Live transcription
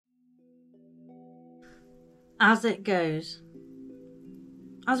As it goes.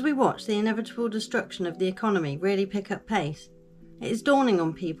 As we watch the inevitable destruction of the economy really pick up pace, it is dawning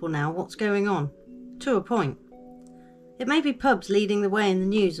on people now what's going on, to a point. It may be pubs leading the way in the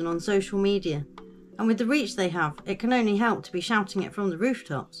news and on social media, and with the reach they have, it can only help to be shouting it from the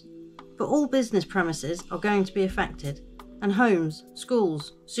rooftops. But all business premises are going to be affected, and homes,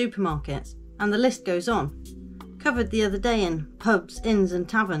 schools, supermarkets, and the list goes on, covered the other day in pubs, inns and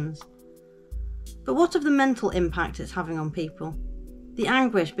taverns. But what of the mental impact it's having on people? The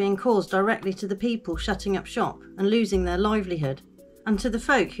anguish being caused directly to the people shutting up shop and losing their livelihood, and to the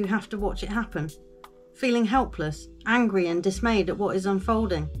folk who have to watch it happen, feeling helpless, angry and dismayed at what is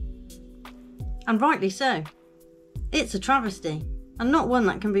unfolding. And rightly so. It's a travesty, and not one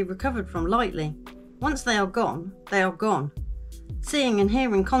that can be recovered from lightly. Once they are gone, they are gone. Seeing and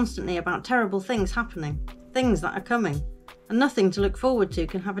hearing constantly about terrible things happening, things that are coming, and nothing to look forward to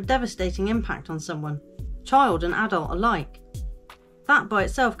can have a devastating impact on someone, child and adult alike. That by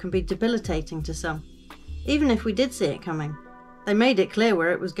itself can be debilitating to some, even if we did see it coming. They made it clear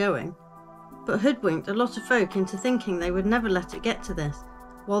where it was going, but hoodwinked a lot of folk into thinking they would never let it get to this,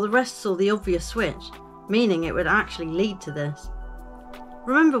 while the rest saw the obvious switch, meaning it would actually lead to this.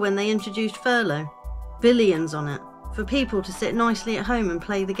 Remember when they introduced furlough? Billions on it, for people to sit nicely at home and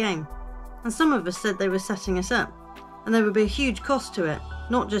play the game. And some of us said they were setting us up, and there would be a huge cost to it,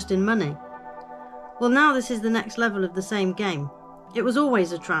 not just in money. Well, now this is the next level of the same game. It was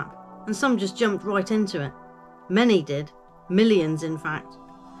always a trap, and some just jumped right into it. Many did, millions in fact.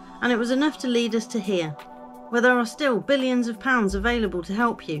 And it was enough to lead us to here, where there are still billions of pounds available to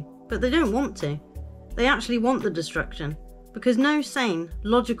help you, but they don't want to. They actually want the destruction, because no sane,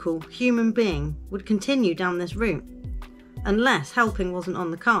 logical human being would continue down this route, unless helping wasn't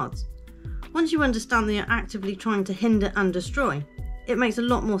on the cards. Once you understand that you're actively trying to hinder and destroy, it makes a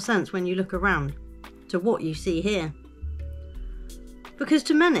lot more sense when you look around, to what you see here. Because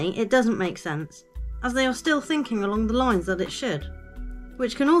to many it doesn't make sense, as they are still thinking along the lines that it should,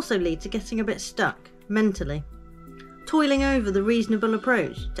 which can also lead to getting a bit stuck, mentally, toiling over the reasonable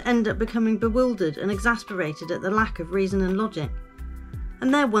approach to end up becoming bewildered and exasperated at the lack of reason and logic.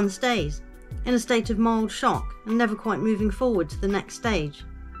 And there one stays, in a state of mild shock and never quite moving forward to the next stage,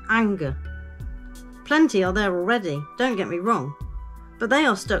 anger. Plenty are there already, don't get me wrong, but they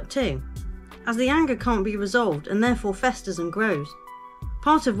are stuck too, as the anger can't be resolved and therefore festers and grows,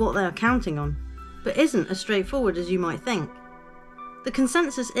 part of what they are counting on, but isn't as straightforward as you might think. The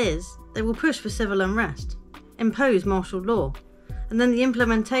consensus is they will push for civil unrest, impose martial law, and then the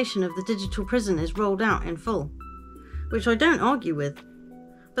implementation of the digital prison is rolled out in full, which I don't argue with,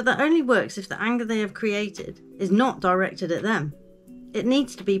 but that only works if the anger they have created is not directed at them. It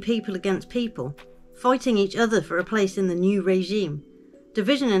needs to be people against people, fighting each other for a place in the new regime.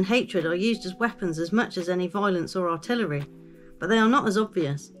 Division and hatred are used as weapons as much as any violence or artillery, but they are not as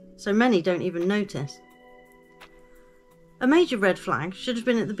obvious, so many don't even notice. A major red flag should have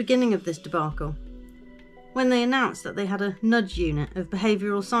been at the beginning of this debacle, when they announced that they had a nudge unit of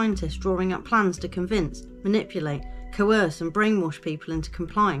behavioural scientists drawing up plans to convince, manipulate, coerce and brainwash people into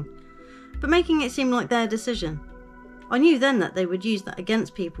complying, but making it seem like their decision. I knew then that they would use that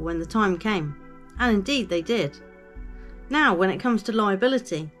against people when the time came, and indeed they did. Now, when it comes to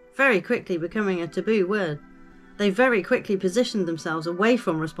liability, very quickly becoming a taboo word, they very quickly positioned themselves away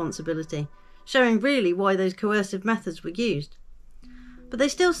from responsibility, showing really why those coercive methods were used. But they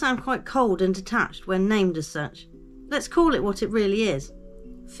still sound quite cold and detached when named as such. Let's call it what it really is.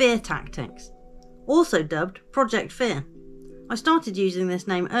 Fear tactics. Also dubbed Project Fear. I started using this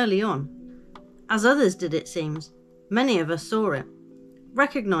name early on. As others did, it seems. Many of us saw it,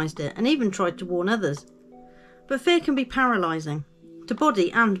 recognised it and even tried to warn others. But fear can be paralysing, to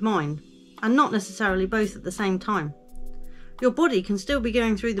body and mind, and not necessarily both at the same time. Your body can still be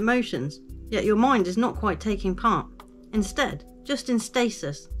going through the motions, yet your mind is not quite taking part. Instead, just in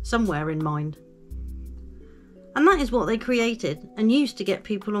stasis, somewhere in mind. And that is what they created and used to get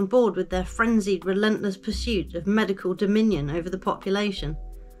people on board with their frenzied, relentless pursuit of medical dominion over the population.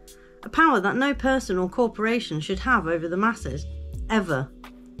 A power that no person or corporation should have over the masses, ever.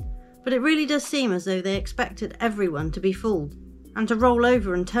 But it really does seem as though they expected everyone to be fooled, and to roll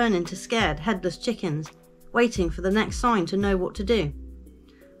over and turn into scared, headless chickens, waiting for the next sign to know what to do.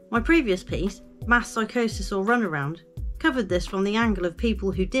 My previous piece, Mass Psychosis or Runaround, covered this from the angle of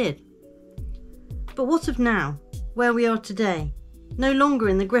people who did. But what of now, where we are today, no longer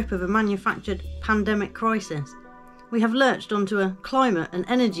in the grip of a manufactured pandemic crisis? We have lurched onto a climate and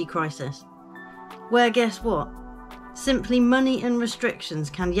energy crisis, where guess what? Simply money and restrictions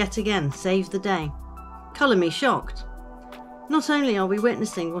can yet again save the day. Colour me shocked. Not only are we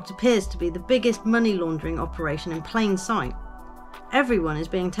witnessing what appears to be the biggest money laundering operation in plain sight, everyone is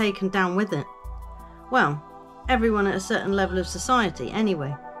being taken down with it. Well, everyone at a certain level of society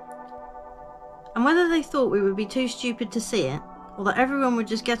anyway. And whether they thought we would be too stupid to see it, or that everyone would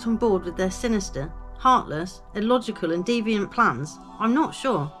just get on board with their sinister, heartless, illogical and deviant plans, I'm not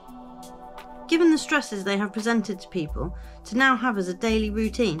sure. Given the stresses they have presented to people to now have as a daily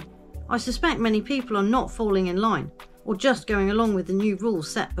routine, I suspect many people are not falling in line, or just going along with the new rules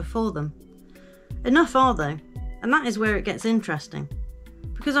set before them. Enough are though, and that is where it gets interesting.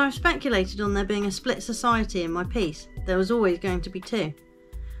 Because I've speculated on there being a split society in my piece, there was always going to be two.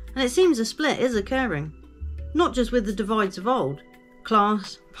 And it seems a split is occurring. Not just with the divides of old,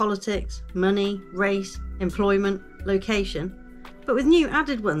 class, politics, money, race, employment, location, but with new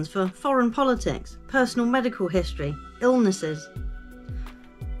added ones for foreign politics, personal medical history, illnesses.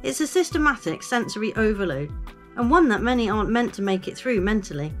 It's a systematic sensory overload, and one that many aren't meant to make it through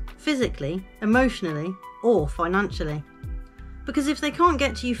mentally, physically, emotionally, or financially. Because if they can't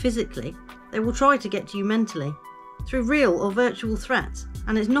get to you physically, they will try to get to you mentally, through real or virtual threats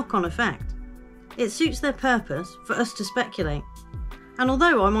and its knock-on effect. It suits their purpose for us to speculate. And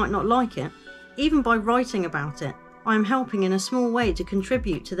although I might not like it, even by writing about it, I am helping in a small way to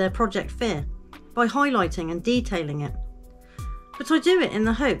contribute to their Project Fear, by highlighting and detailing it. But I do it in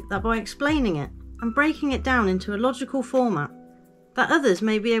the hope that by explaining it and breaking it down into a logical format, that others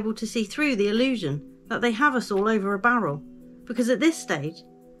may be able to see through the illusion that they have us all over a barrel, because at this stage,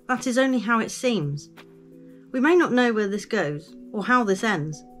 that is only how it seems. We may not know where this goes, or how this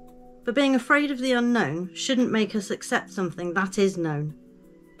ends, but being afraid of the unknown shouldn't make us accept something that is known.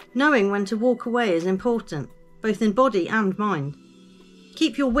 Knowing when to walk away is important, both in body and mind.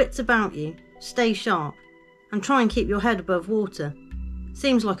 Keep your wits about you, stay sharp, and try and keep your head above water.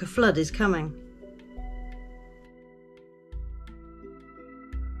 Seems like a flood is coming.